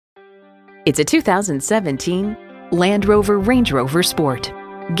It's a 2017 Land Rover Range Rover Sport.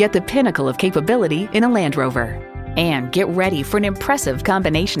 Get the pinnacle of capability in a Land Rover. And get ready for an impressive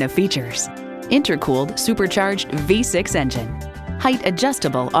combination of features. Intercooled supercharged V6 engine. Height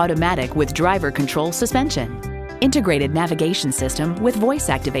adjustable automatic with driver control suspension. Integrated navigation system with voice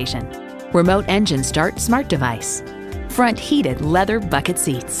activation. Remote engine start smart device. Front heated leather bucket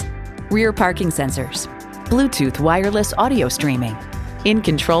seats. Rear parking sensors. Bluetooth wireless audio streaming.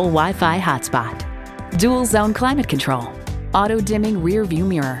 InControl Wi-Fi hotspot. Dual zone climate control. Auto dimming rear view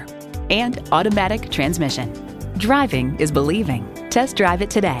mirror. And automatic transmission. Driving is believing. Test drive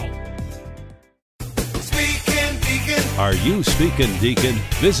it today. Are you speaking Deacon?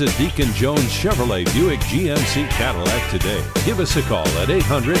 Visit Deacon Jones Chevrolet Buick GMC Cadillac today. Give us a call at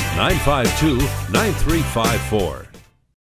 800-952-9354.